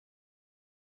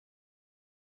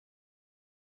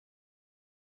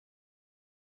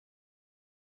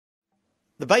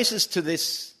The basis to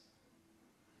this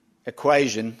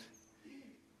equation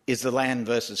is the land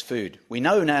versus food. We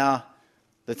know now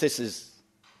that this is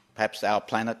perhaps our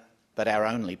planet, but our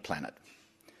only planet.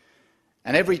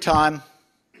 And every time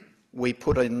we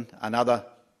put in another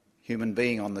human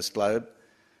being on this globe,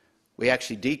 we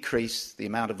actually decrease the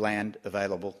amount of land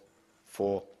available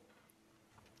for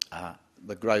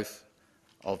the growth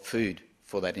of food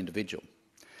for that individual.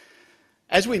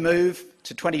 As we move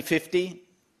to 2050,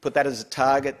 put that as a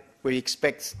target, we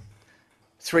expect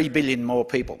 3 billion more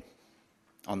people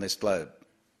on this globe.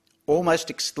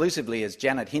 Almost exclusively, as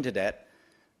Janet hinted at,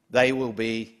 they will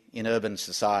be in urban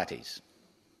societies.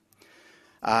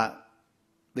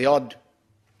 The odd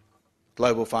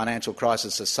global financial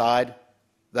crisis aside,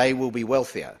 they will be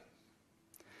wealthier.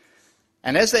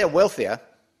 And as they're wealthier,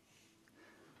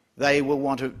 they will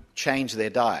want to change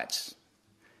their diets,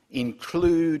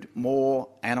 include more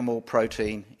animal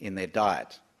protein in their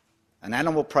diet. And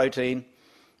animal protein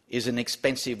is an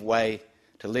expensive way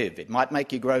to live. It might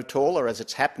make you grow taller, as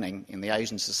it's happening in the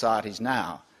Asian societies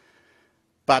now,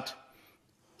 but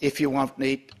if you want to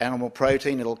eat animal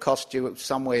protein, it'll cost you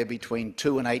somewhere between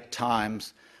 2 and 8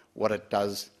 times what it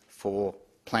does for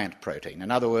plant protein. In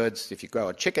other words, if you grow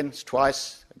a chicken, it's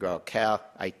twice, grow a cow,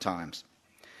 8 times.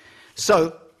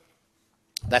 So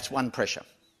that's one pressure.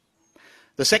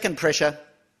 The second pressure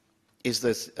is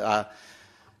this,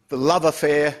 the love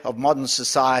affair of modern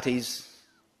societies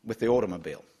with the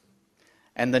automobile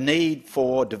and the need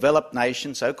for developed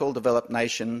nations, so-called developed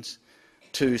nations,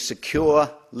 to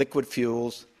secure liquid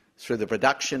fuels through the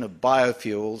production of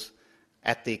biofuels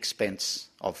at the expense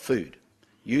of food,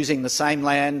 using the same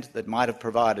land that might have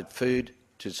provided food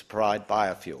to provide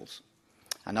biofuels.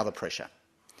 Another pressure.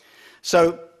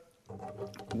 So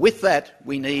with that,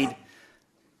 we need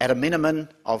at a minimum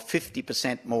of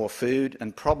 50% more food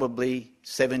and probably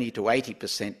 70 to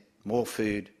 80% more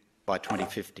food by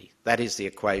 2050. That is the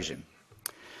equation.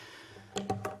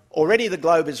 Already the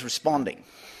globe is responding.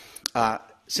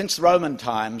 Since Roman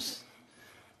times,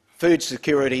 food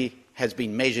security has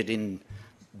been measured in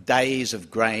days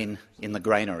of grain in the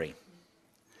granary.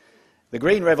 The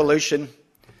Green Revolution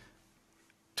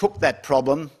took that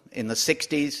problem in the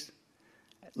 60s,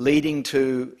 leading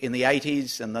to, in the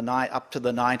 80s and up to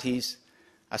the 90s,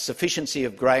 a sufficiency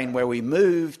of grain where we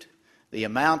moved the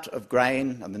amount of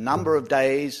grain and the number of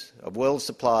days of world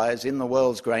supplies in the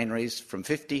world's granaries from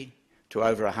 50 to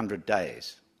over 100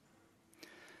 days.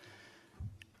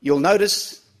 You'll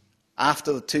notice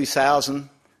after the 2000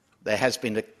 there has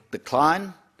been a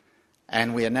decline,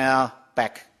 and we are now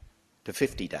back to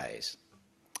 50 days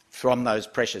from those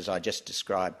pressures I just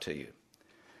described to you.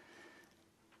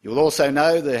 You'll also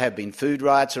know there have been food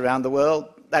riots around the world.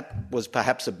 That was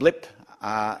perhaps a blip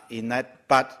in that,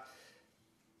 but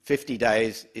 50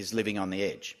 days is living on the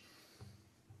edge.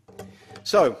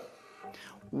 So,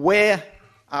 where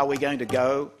are we going to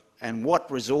go, and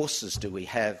what resources do we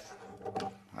have?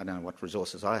 I don't know what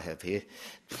resources I have here.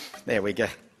 There we go.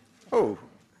 Oh,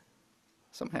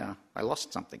 somehow I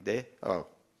lost something there. Oh,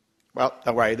 well,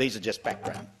 don't worry, these are just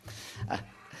background.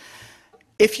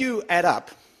 If you add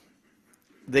up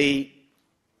the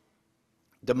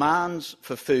demands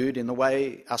for food in the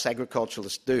way us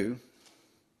agriculturalists do,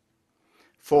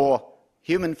 for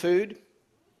human food,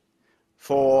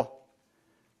 for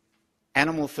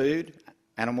animal food,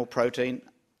 animal protein,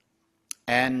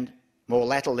 and more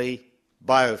latterly,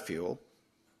 biofuel,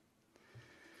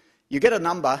 you get a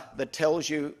number that tells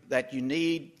you that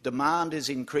demand is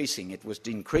increasing. It was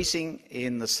increasing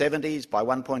in the 70s by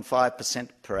 1.5%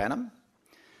 per annum.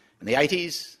 In the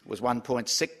 80s it was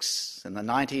 1.6, in the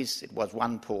 90s it was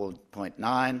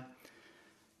 1.9.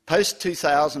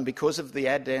 Post-2000, because of the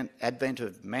advent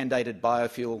of mandated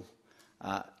biofuel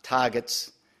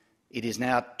targets, it is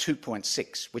now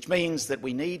 2.6, which means that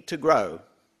we need to grow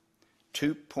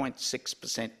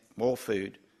 2.6% more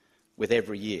food with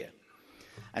every year.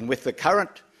 And with the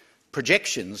current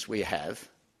projections we have,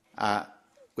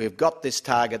 we've got this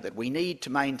target that we need to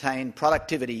maintain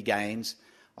productivity gains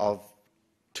of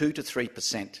 2 to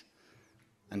 3%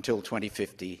 until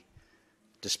 2050,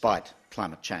 despite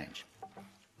climate change.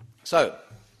 So,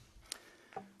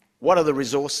 what are the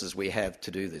resources we have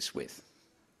to do this with?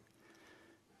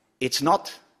 It's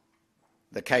not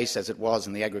the case as it was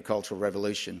in the agricultural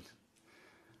revolution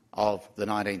of the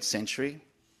 19th century.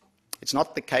 It's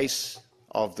not the case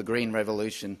of the Green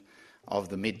Revolution of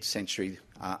the mid-century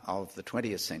of the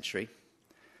 20th century.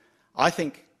 I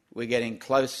think we're getting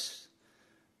close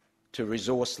to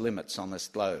resource limits on this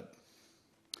globe.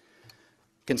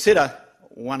 Consider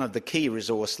one of the key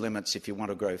resource limits if you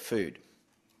want to grow food,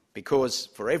 because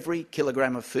for every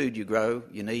kilogram of food you grow,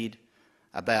 you need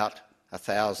about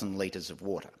 1,000 litres of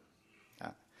water.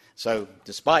 So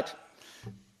despite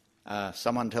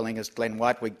someone telling us, Glenn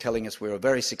Whitewig telling us we were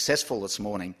very successful this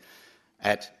morning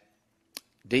at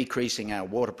decreasing our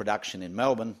water production in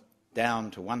Melbourne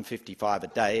down to 155 a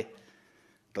day,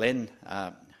 Glenn,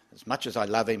 as much as I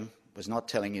love him, was not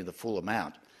telling you the full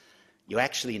amount. You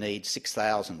actually need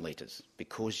 6,000 litres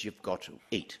because you've got to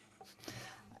eat.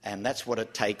 And that's what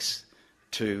it takes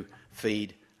to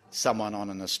feed someone on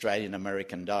an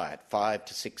Australian-American diet, 5,000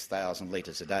 to 6,000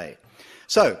 litres a day.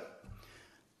 So,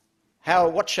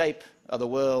 what shape are the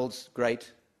world's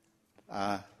great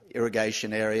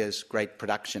irrigation areas, great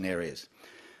production areas?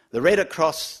 The red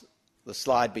across the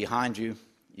slide behind you,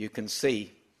 you can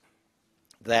see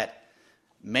that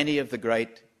many of the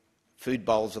great food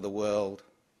bowls of the world,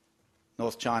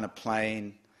 North China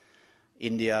Plain,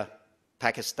 India,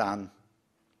 Pakistan,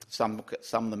 some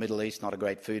of the Middle East, not a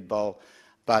great food bowl,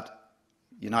 but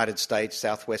United States,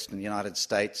 southwestern United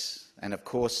States, and of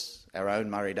course our own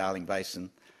Murray-Darling Basin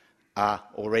are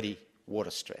already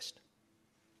water stressed.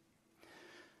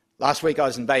 Last week I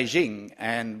was in Beijing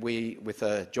and with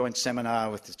a joint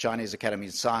seminar with the Chinese Academy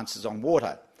of Sciences on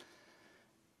water.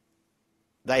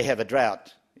 They have a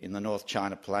drought in the North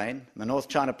China Plain. The North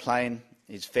China Plain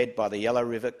is fed by the Yellow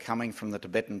River coming from the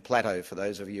Tibetan Plateau, for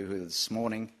those of you who this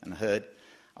morning and heard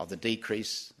of the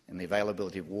decrease in the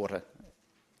availability of water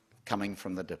coming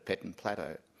from the Tibetan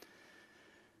Plateau.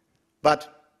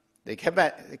 But the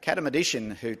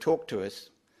academician who talked to us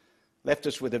left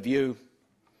us with a view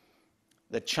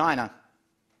that China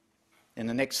in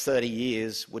the next 30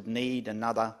 years would need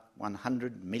another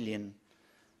 100 million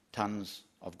tonnes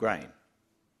of grain.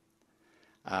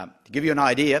 To give you an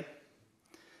idea,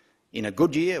 in a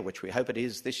good year, which we hope it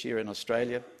is this year in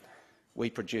Australia, we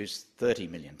produce 30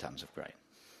 million tonnes of grain.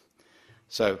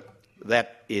 So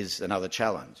that is another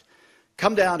challenge.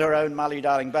 Come down to our own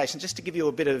Murray-Darling Basin. Just to give you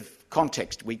a bit of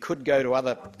context, we could go to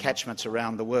other catchments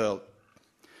around the world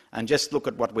and just look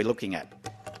at what we're looking at.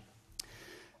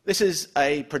 This is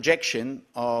a projection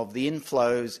of the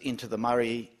inflows into the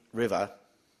Murray River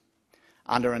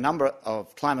under a number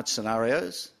of climate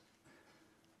scenarios,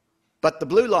 but the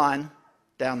blue line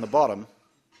down the bottom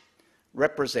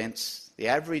represents the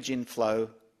average inflow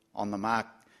on the mark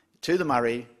to the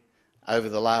Murray over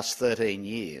the last 13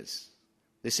 years.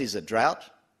 This is a drought,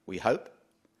 we hope,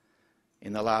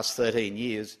 in the last 13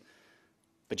 years,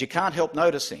 but you can't help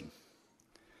noticing,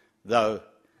 though,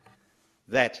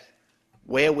 that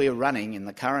where we're running in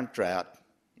the current drought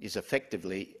is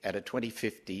effectively at a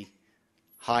 2050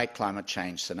 high climate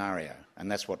change scenario,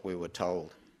 and that's what we were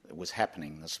told that was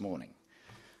happening this morning.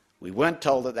 We weren't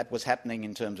told that that was happening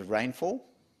in terms of rainfall,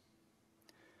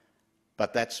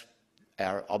 but that's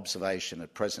our observation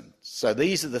at present. So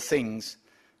these are the things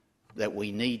that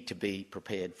we need to be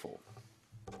prepared for.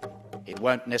 It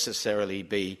won't necessarily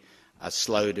be a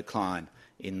slow decline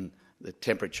in the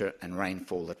temperature and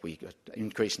rainfall that we got,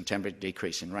 increase in temperature,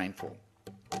 decrease in rainfall.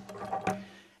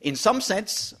 In some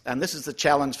sense, and this is the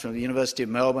challenge for the University of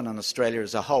Melbourne and Australia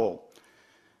as a whole,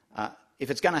 if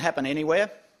it's going to happen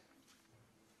anywhere,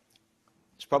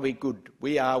 it's probably good.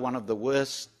 We are one of the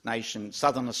worst nations,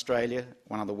 Southern Australia,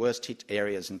 one of the worst hit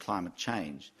areas in climate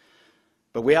change.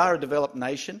 But we are a developed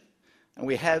nation, and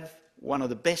we have one of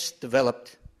the best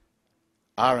developed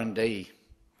R&D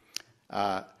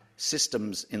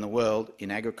systems in the world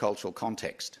in agricultural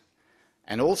context,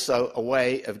 and also a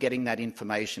way of getting that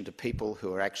information to people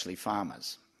who are actually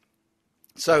farmers.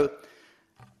 So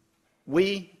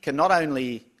we can not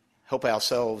only help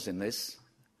ourselves in this,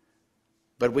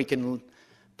 but we can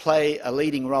play a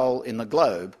leading role in the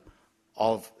globe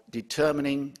of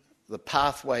determining the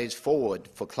pathways forward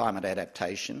for climate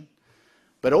adaptation,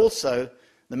 but also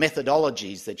the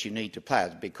methodologies that you need to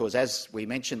play, because as we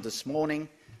mentioned this morning,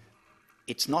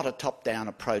 it's not a top-down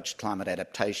approach to climate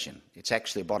adaptation. It's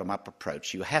actually a bottom-up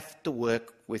approach. You have to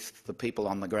work with the people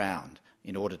on the ground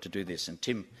in order to do this, and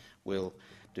Tim will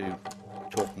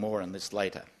talk more on this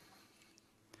later.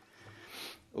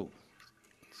 Oh,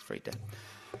 it's free down.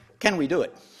 Can we do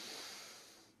it?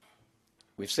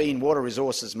 We've seen water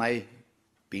resources may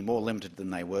be more limited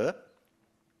than they were.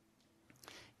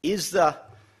 Is there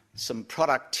some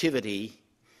productivity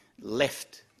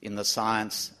left in the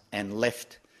science and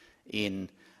left in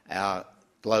our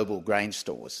global grain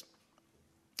stores?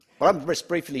 Well, I'm just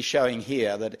briefly showing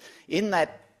here that in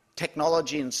that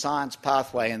technology and science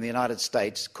pathway in the United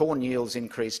States, corn yields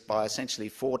increased by essentially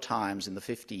 4 times in the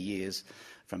 50 years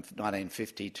from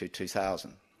 1950 to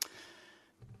 2000.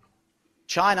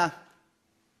 China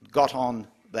got on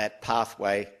that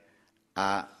pathway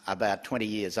about 20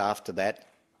 years after that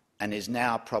and is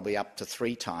now probably up to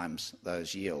 3 times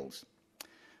those yields.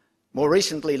 More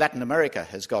recently, Latin America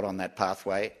has got on that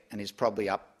pathway and is probably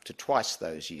up to twice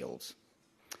those yields.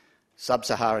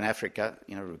 Sub-Saharan Africa,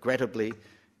 regrettably,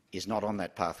 is not on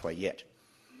that pathway yet.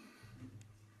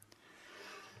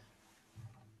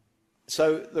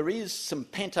 So there is some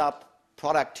pent-up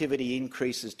productivity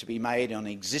increases to be made on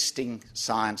existing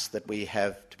science that we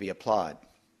have to be applied.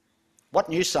 What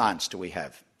new science do we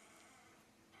have?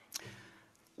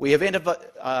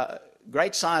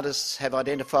 Great scientists have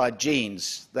identified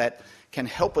genes that can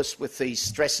help us with these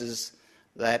stresses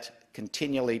that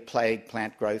continually plague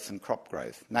plant growth and crop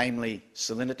growth, namely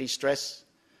salinity stress,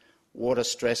 water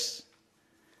stress,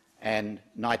 and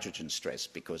nitrogen stress,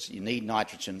 because you need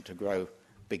nitrogen to grow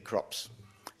big crops.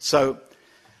 So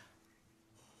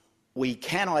we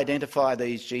can identify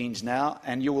these genes now,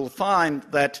 and you will find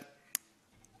that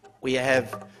we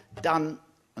have done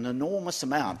an enormous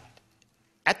amount.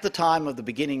 At the time of the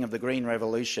beginning of the Green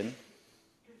Revolution,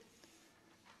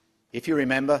 if you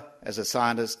remember, as a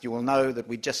scientist, you will know that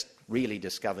we just really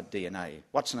discovered DNA.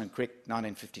 Watson and Crick,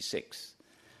 1956.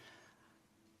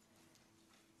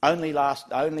 Only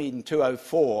in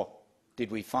 2004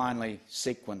 did we finally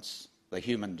sequence the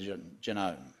human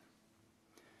genome.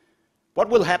 What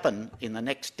will happen in the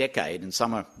next decade, and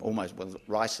some are almost, well,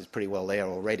 rice is pretty well there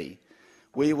already,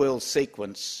 we will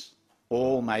sequence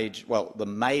the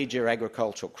major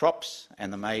agricultural crops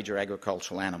and the major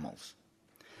agricultural animals.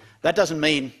 That doesn't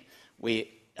mean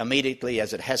we immediately,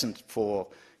 as it hasn't for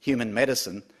human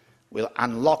medicine, will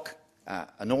unlock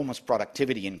enormous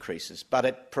productivity increases, but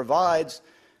it provides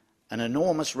an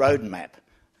enormous roadmap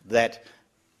that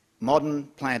modern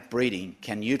plant breeding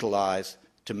can utilise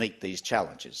to meet these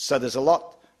challenges. So there's a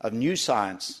lot of new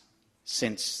science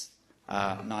since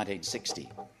 1960.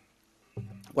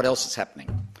 What else is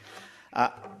happening?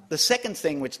 The second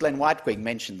thing which Glenn Whitequig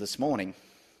mentioned this morning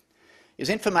is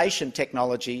information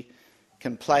technology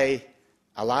can play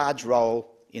a large role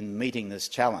in meeting this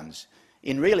challenge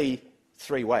in really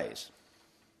three ways.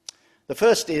 The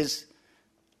first is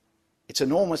it's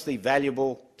enormously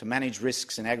valuable to manage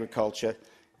risks in agriculture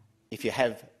if you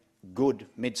have good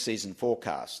mid-season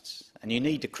forecasts, and you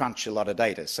need to crunch a lot of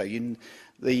data. So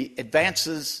the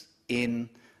advances in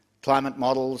climate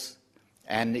models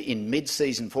and in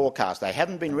mid-season forecasts, they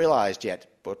haven't been realised yet,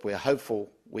 but we're hopeful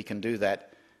we can do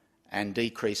that and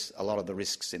decrease a lot of the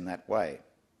risks in that way.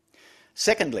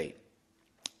 Secondly,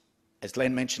 as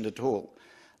Glenn mentioned at all,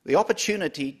 the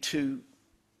opportunity to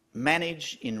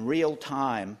manage in real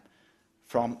time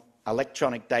from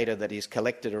electronic data that is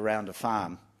collected around a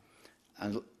farm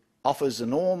and offers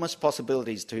enormous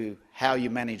possibilities to how you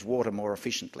manage water more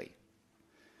efficiently.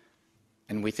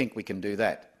 And we think we can do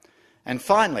that. And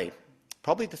finally,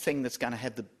 probably the thing that's going to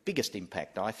have the biggest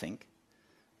impact, I think,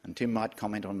 and Tim might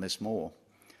comment on this more,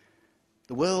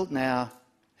 the world now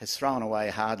has thrown away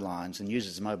hard lines and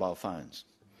uses mobile phones.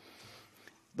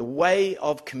 The way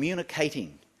of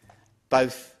communicating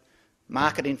both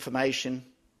market information,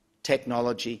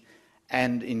 technology,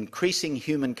 and increasing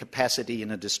human capacity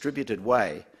in a distributed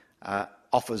way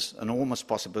offers enormous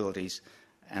possibilities,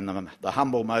 and the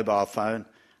humble mobile phone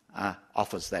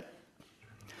offers that.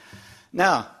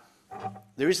 Now,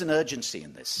 there is an urgency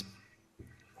in this.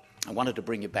 I wanted to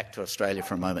bring you back to Australia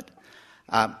for a moment.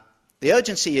 The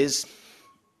urgency is,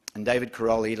 and David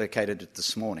Carroll indicated it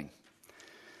this morning,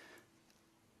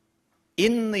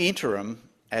 in the interim,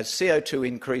 as CO2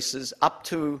 increases up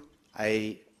to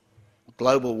a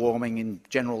global warming in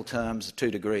general terms of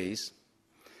 2 degrees,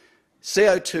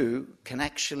 CO2 can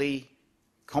actually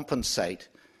compensate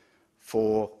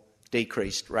for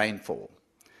decreased rainfall.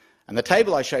 And the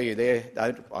table I show you there,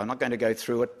 I'm not going to go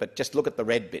through it, but just look at the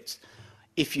red bits.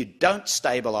 If you don't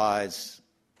stabilise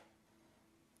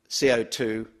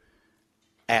CO2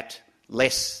 at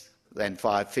less than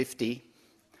 550,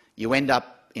 you end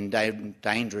up in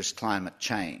dangerous climate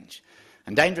change.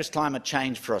 And dangerous climate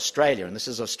change for Australia, and this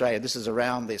is Australia, this is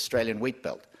around the Australian wheat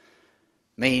belt,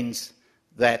 means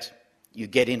that you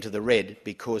get into the red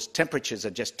because temperatures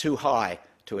are just too high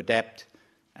to adapt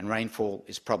and rainfall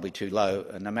is probably too low,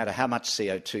 and no matter how much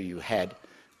CO2 you had,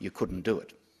 you couldn't do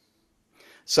it.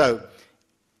 So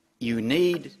you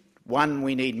need, one,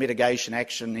 we need mitigation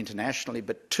action internationally,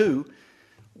 but two,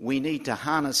 we need to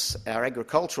harness our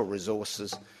agricultural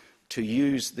resources to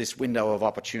use this window of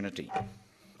opportunity.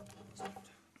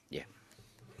 Yeah.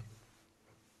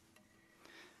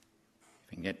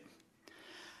 If we can get.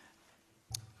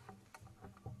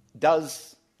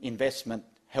 Does investment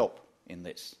help in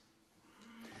this?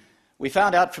 We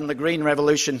found out from the Green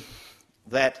Revolution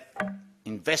that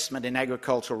investment in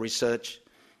agricultural research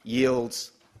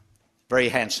yields very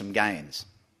handsome gains.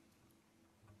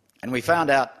 And we found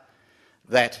out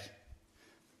that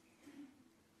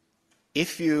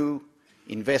if you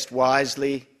invest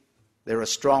wisely, there are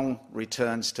strong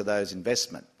returns to those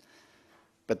investments.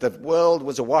 But the world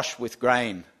was awash with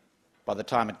grain by the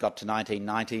time it got to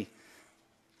 1990,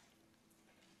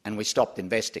 and we stopped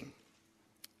investing.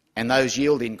 And those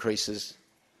yield increases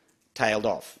tailed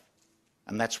off,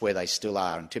 and that's where they still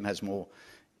are, and Tim has more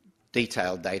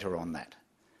detailed data on that.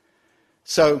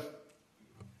 So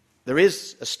there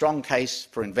is a strong case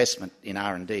for investment in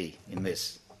R&D in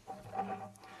this.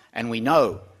 And we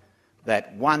know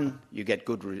that, one, you get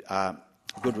good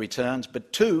returns,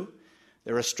 but two,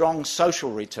 there are strong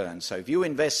social returns. So if you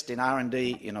invest in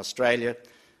R&D in Australia,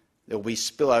 there will be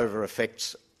spillover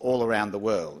effects all around the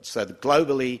world. So that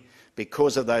globally,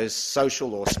 because of those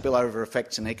social or spillover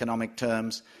effects in economic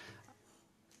terms,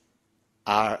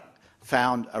 are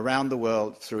found around the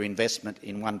world through investment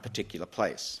in one particular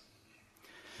place.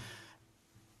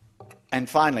 And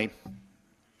finally,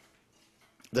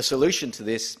 the solution to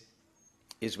this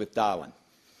is with Darwin.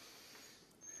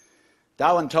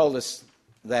 Darwin told us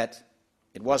that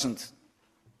it wasn't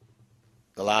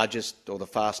the largest or the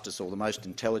fastest or the most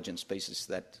intelligent species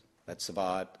that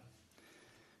survived.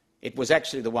 It was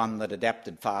actually the one that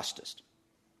adapted fastest.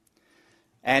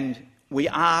 And we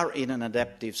are in an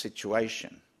adaptive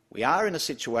situation. We are in a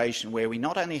situation where we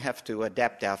not only have to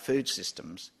adapt our food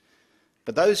systems,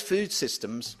 but those food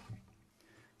systems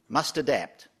must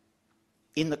adapt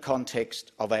in the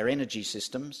context of our energy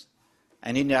systems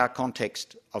and in our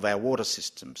context of our water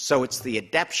systems. So it's the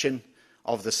adaptation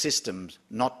of the systems,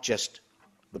 not just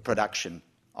the production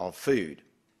of food.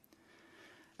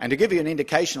 And to give you an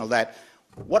indication of that,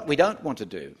 what we don't want to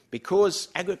do, because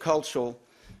agricultural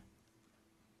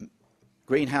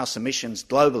greenhouse emissions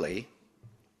globally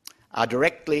are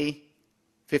directly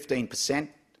 15%,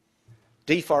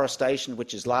 deforestation,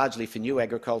 which is largely for new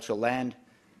agricultural land,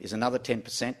 is another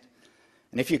 10%.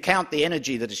 And if you count the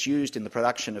energy that is used in the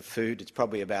production of food, it's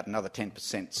probably about another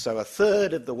 10%. So a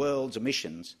third of the world's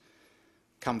emissions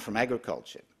come from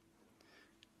agriculture.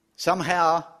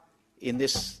 Somehow, in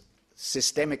this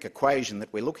systemic equation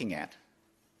that we're looking at,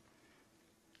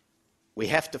 we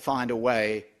have to find a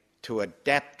way to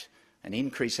adapt and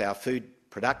increase our food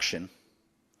production,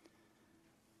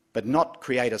 but not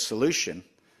create a solution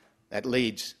that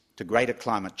leads to greater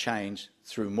climate change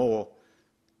through more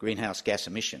greenhouse gas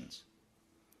emissions.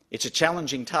 It's a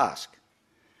challenging task.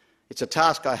 It's a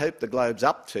task I hope the Globe's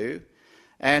up to.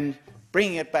 And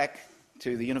bringing it back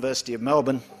to the University of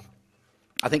Melbourne,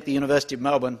 I think the University of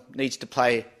Melbourne needs to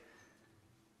play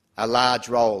a large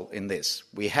role in this.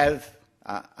 We have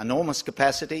enormous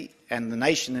capacity, and the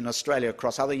nation in Australia,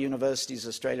 across other universities,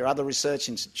 Australia, other research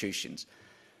institutions,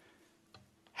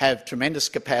 have tremendous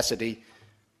capacity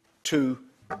to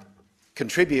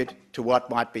contribute to what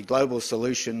might be global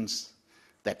solutions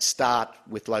that start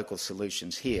with local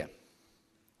solutions here.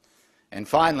 And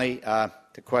finally,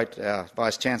 to quote our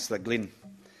Vice-Chancellor, Glyn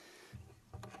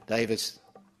Davis,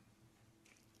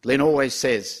 Glyn always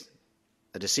says,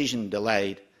 a decision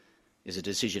delayed is a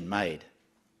decision made.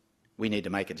 We need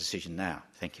to make a decision now.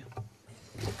 Thank you.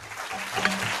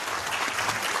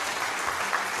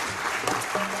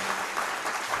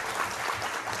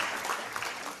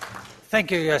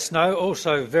 Thank you, Snow.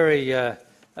 Also very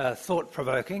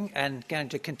thought-provoking, and going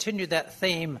to continue that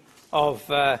theme of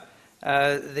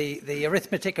the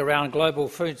arithmetic around global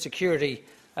food security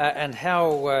and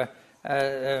how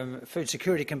food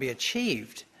security can be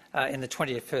achieved in the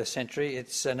 21st century.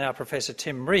 It's now Professor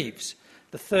Tim Reeves,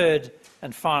 the third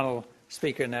and final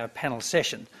speaker in our panel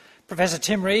session. Professor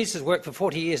Tim Reeves has worked for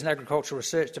 40 years in agricultural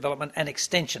research, development and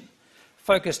extension,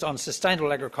 focused on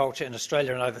sustainable agriculture in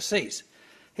Australia and overseas.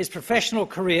 His professional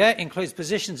career includes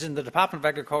positions in the Department of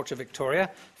Agriculture Victoria,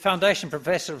 Foundation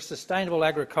Professor of Sustainable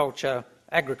Agricultural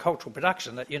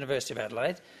Production at University of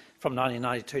Adelaide from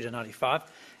 1992 to 95,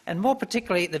 and more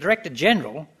particularly the Director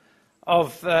General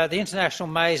of the International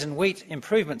Maize and Wheat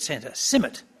Improvement Centre,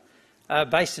 CIMMYT,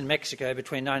 based in Mexico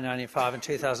between 1995 and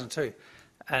 2002.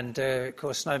 And, of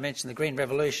course, Snow mentioned the Green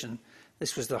Revolution.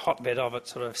 This was the hotbed of it,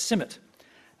 sort of CIMMYT.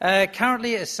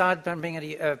 Currently, aside from being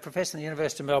a professor in the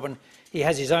University of Melbourne, he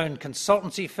has his own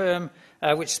consultancy firm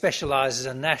which specialises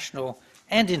in national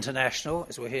and international,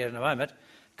 as we'll hear in a moment,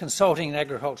 consulting in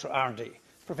agricultural R&D.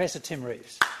 Professor Tim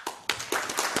Reeves.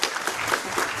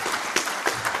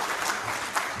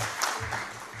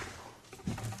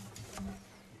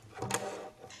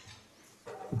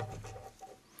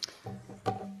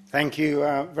 Thank you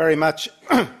very much,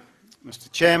 Mr.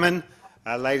 Chairman,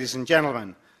 ladies and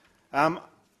gentlemen.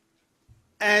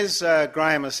 As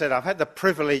Graham has said, I've had the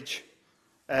privilege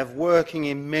of working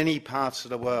in many parts of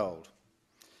the world.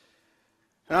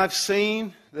 And I've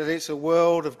seen that it's a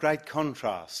world of great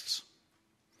contrasts.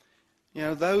 You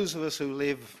know, those of us who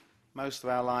live most of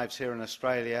our lives here in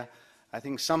Australia, I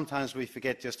think sometimes we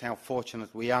forget just how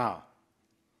fortunate we are.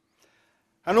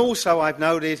 And also I've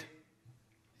noted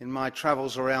in my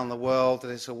travels around the world that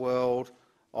it's a world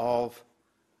of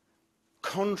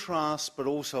contrast, but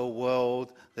also a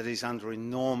world that is under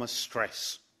enormous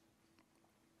stress.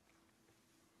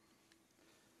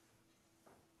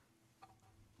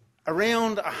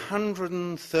 Around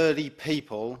 130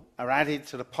 people are added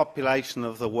to the population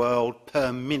of the world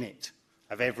per minute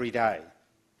of every day.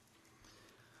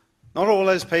 Not all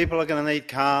those people are going to need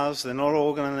cars, they're not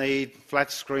all going to need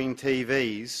flat-screen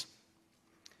TVs,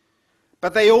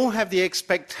 but they all have the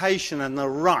expectation and the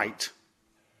right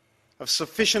of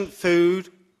sufficient food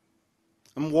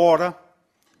and water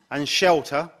and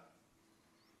shelter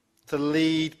to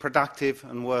lead productive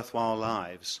and worthwhile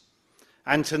lives,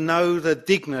 and to know the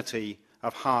dignity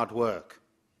of hard work.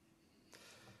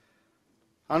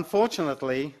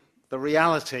 Unfortunately, the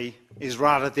reality is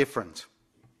rather different.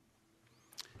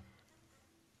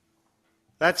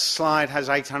 That slide has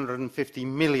 850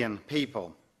 million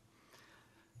people.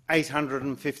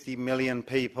 850 million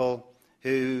people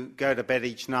who go to bed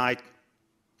each night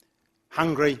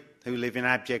hungry, who live in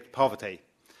abject poverty.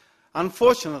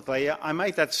 Unfortunately, I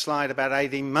made that slide about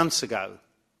 18 months ago.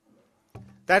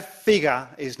 That figure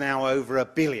is now over 1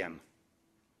 billion.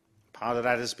 Part of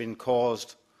that has been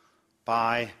caused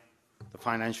by the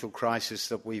financial crisis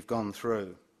that we've gone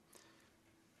through.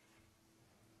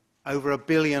 Over 1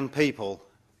 billion people,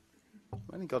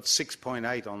 we've only got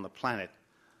 6.8 on the planet,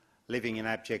 living in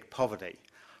abject poverty.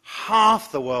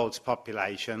 Half the world's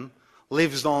population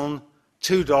lives on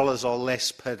 $2 or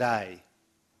less per day.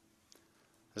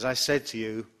 As I said to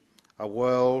you, a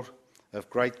world of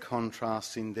great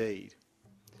contrast indeed.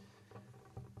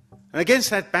 And against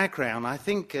that background, I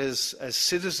think as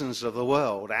citizens of the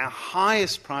world, our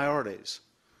highest priorities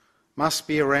must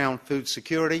be around food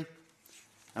security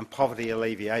and poverty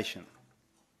alleviation.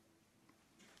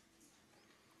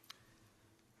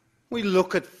 We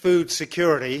look at food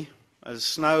security, as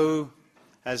Snow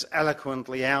has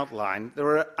eloquently outlined.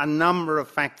 There are a number of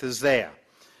factors there.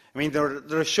 I mean, there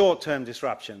are short-term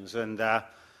disruptions, and the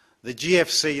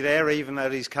GFC there, even though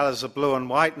these colours are blue and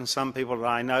white, and some people that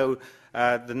I know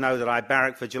that I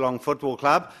barrack for Geelong Football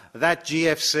Club, that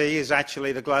GFC is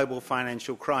actually the global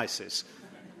financial crisis.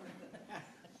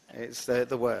 It's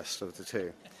the worst of the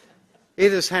two.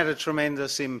 It has had a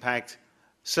tremendous impact,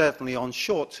 certainly on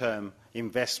short-term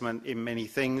investment in many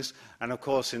things, and of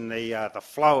course in the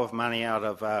flow of money out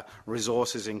of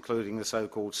resources, including the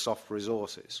so-called soft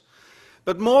resources.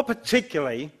 But more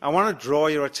particularly, I want to draw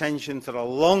your attention to the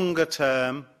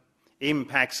longer-term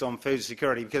impacts on food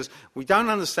security, because if we don't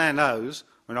understand those,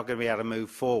 we're not going to be able to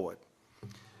move forward.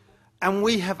 And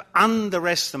we have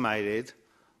underestimated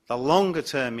the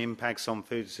longer-term impacts on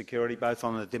food security, both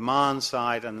on the demand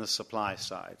side and the supply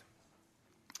side.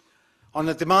 On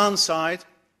the demand side,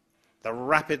 the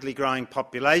rapidly growing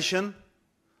population,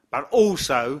 but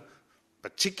also,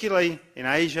 particularly in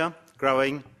Asia,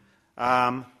 growing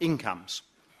incomes.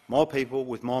 More people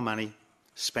with more money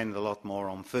spend a lot more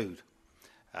on food.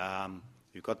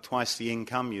 You've got twice the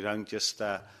income, you don't just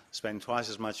spend twice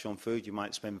as much on food, you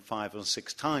might spend 5 or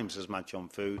 6 times as much on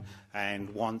food and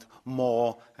want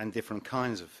more and different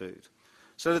kinds of food.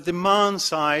 So the demand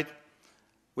side,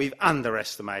 we've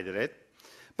underestimated it,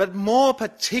 but more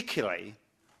particularly,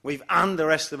 we've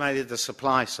underestimated the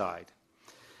supply side.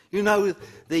 You know,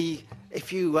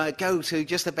 if you go to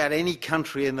just about any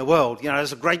country in the world, you know,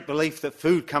 there's a great belief that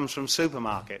food comes from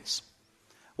supermarkets.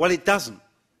 Well, it doesn't.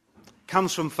 It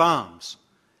comes from farms.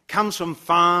 It comes from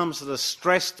farms that are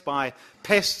stressed by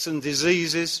pests and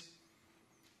diseases,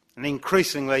 and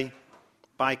increasingly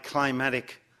by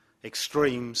climatic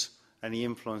extremes and the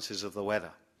influences of the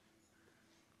weather.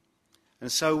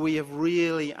 And so we have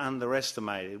really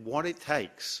underestimated what it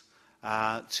takes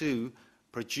to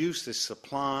produce this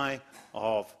supply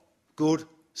of good,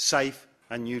 safe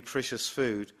and nutritious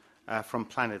food from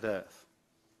planet Earth.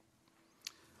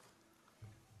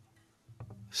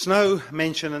 Snow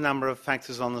mentioned a number of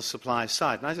factors on the supply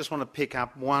side, and I just want to pick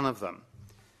up one of them.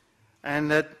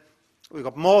 And that we've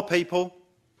got more people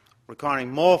requiring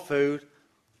more food,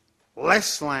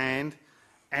 less land,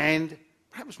 and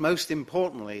perhaps most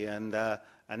importantly, and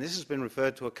this has been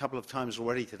referred to a couple of times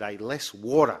already today, less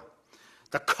water.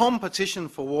 The competition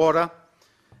for water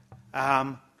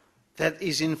that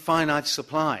is in finite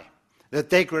supply, the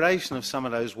degradation of some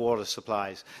of those water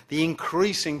supplies, the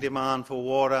increasing demand for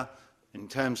water in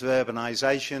terms of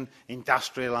urbanisation,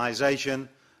 industrialisation,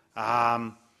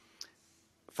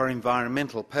 for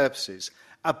environmental purposes.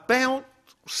 About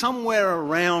somewhere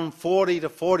around 40 to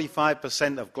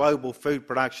 45% of global food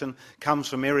production comes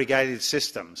from irrigated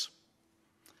systems.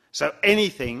 So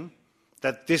anything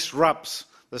that disrupts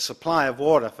the supply of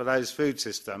water for those food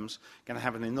systems can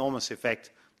have an enormous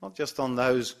effect, not just on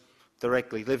those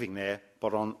directly living there,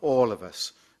 but on all of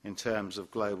us in terms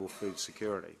of global food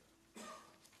security.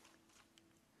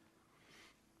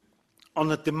 On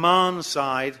the demand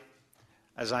side,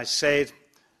 as I said,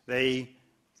 the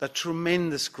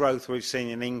tremendous growth we've seen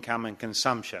in income and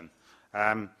consumption.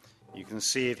 You can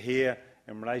see it here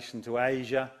in relation to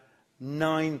Asia,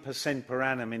 9% per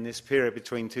annum in this period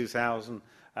between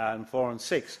 2004 and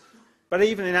 6. But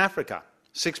even in Africa,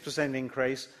 6%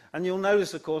 increase. And you'll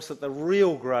notice, of course, that the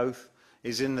real growth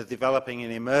is in the developing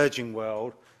and emerging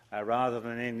world rather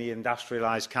than in the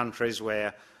industrialised countries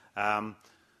where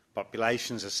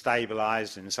populations are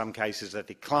stabilised, in some cases are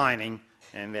declining,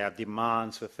 and our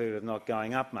demands for food are not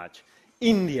going up much.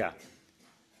 India,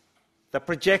 the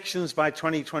projections by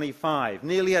 2025,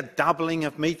 nearly a doubling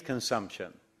of meat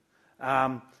consumption,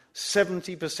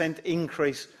 70%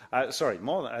 increase,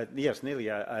 nearly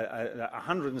a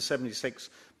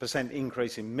 176%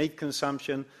 increase in meat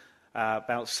consumption,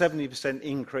 about 70%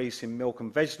 increase in milk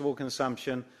and vegetable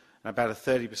consumption, and about a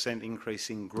 30% increase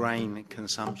in grain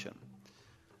consumption.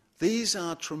 These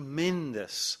are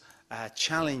tremendous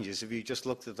challenges if you just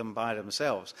looked at them by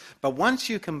themselves. But once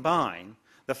you combine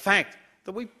the fact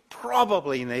that we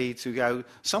probably need to go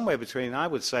somewhere between, I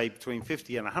would say, between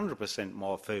 50 and 100%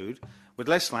 more food with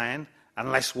less land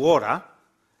and less water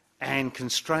and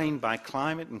constrained by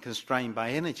climate and constrained by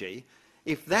energy,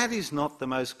 if that is not the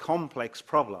most complex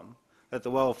problem that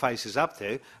the world faces up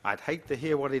to, I'd hate to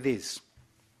hear what it is.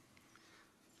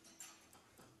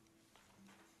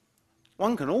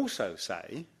 One can also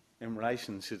say, in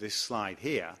relation to this slide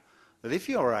here, that if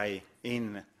you're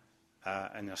an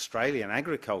Australian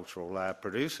agricultural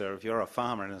producer, if you're a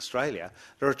farmer in Australia,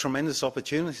 there are tremendous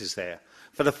opportunities there.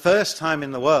 For the first time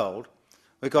in the world,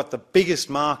 we've got the biggest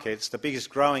markets, the biggest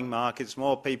growing markets,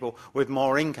 more people with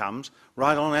more incomes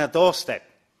right on our doorstep.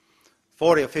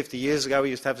 40 or 50 years ago, we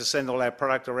used to have to send all our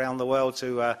product around the world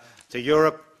to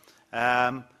Europe.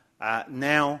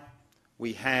 Now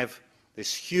we have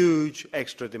this huge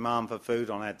extra demand for food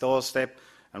on our doorstep,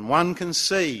 and one can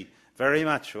see very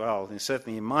much, well,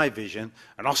 certainly in my vision,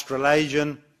 an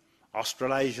Australasian,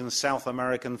 South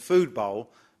American food bowl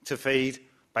to feed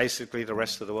basically the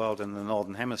rest of the world in the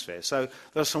Northern Hemisphere. So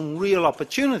there are some real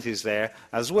opportunities there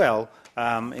as well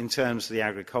in terms of the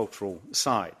agricultural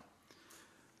side.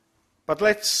 But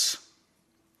let's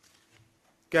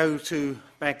go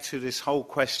back to this whole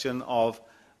question of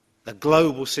the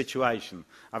global situation.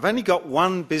 I've only got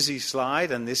one busy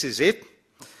slide, and this is it.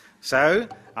 So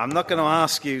I'm not going to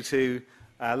ask you to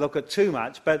look at too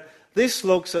much, but this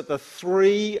looks at the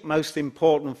three most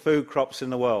important food crops in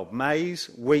the world: maize,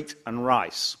 wheat and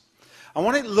rice. And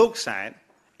what it looks at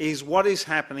is what is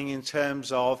happening in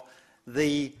terms of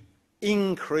the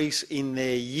increase in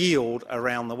their yield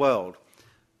around the world.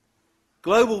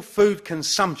 Global food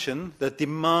consumption, the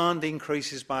demand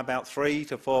increases by about 3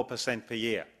 to 4% per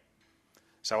year.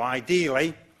 So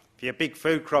ideally, if your big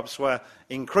food crops were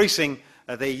increasing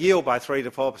their yield by 3 to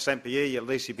 4% per year, at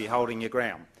least you'd be holding your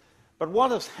ground. But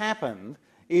what has happened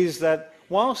is that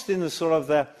whilst in the sort of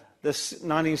the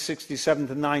 1967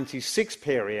 to 96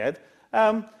 period,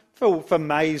 for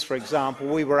maize, for example,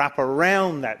 we were up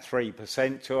around that 3%,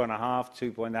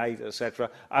 2.5%, 2.8%, etc.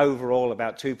 Overall,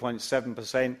 about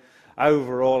 2.7%.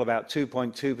 Overall, about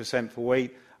 2.2% for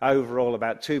wheat. Overall,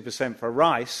 about 2% for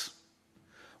rice.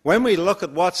 When we look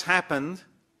at what's happened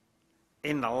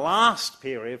in the last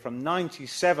period, from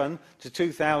 1997 to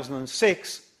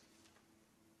 2006,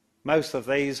 most of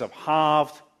these have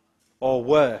halved or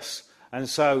worse. And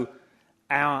so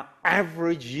our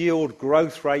average yield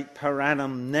growth rate per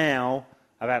annum now,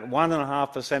 about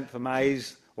 1.5% for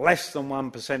maize, less than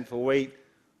 1% for wheat,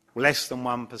 less than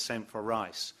 1% for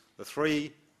rice. The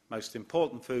three most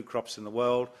important food crops in the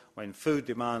world, when food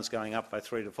demand's going up by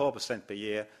 3 to 4% per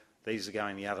year, these are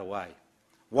going the other way.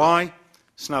 Why?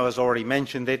 Snow has already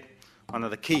mentioned it. One of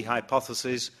the key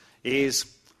hypotheses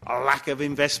is a lack of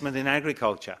investment in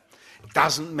agriculture. It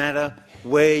doesn't matter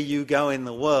where you go in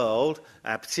the world,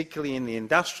 particularly in the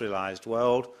industrialised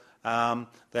world, there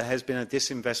has been a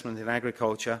disinvestment in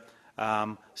agriculture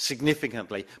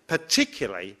significantly,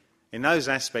 particularly in those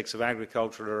aspects of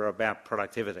agriculture that are about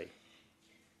productivity.